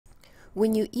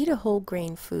When you eat a whole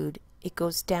grain food, it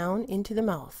goes down into the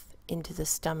mouth, into the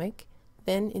stomach,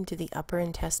 then into the upper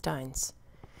intestines.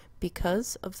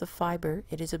 Because of the fiber,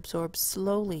 it is absorbed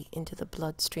slowly into the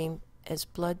bloodstream as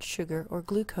blood sugar or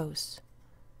glucose.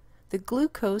 The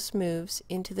glucose moves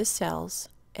into the cells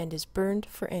and is burned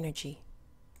for energy.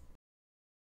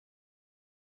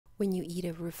 When you eat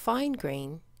a refined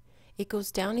grain, it goes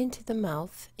down into the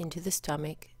mouth, into the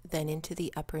stomach, then into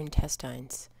the upper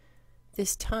intestines.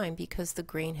 This time, because the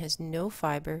grain has no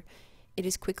fiber, it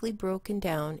is quickly broken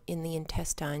down in the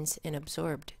intestines and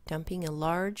absorbed, dumping a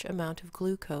large amount of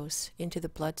glucose into the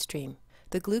bloodstream.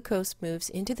 The glucose moves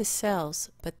into the cells,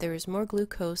 but there is more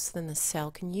glucose than the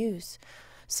cell can use,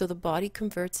 so the body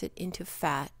converts it into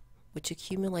fat, which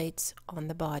accumulates on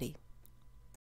the body.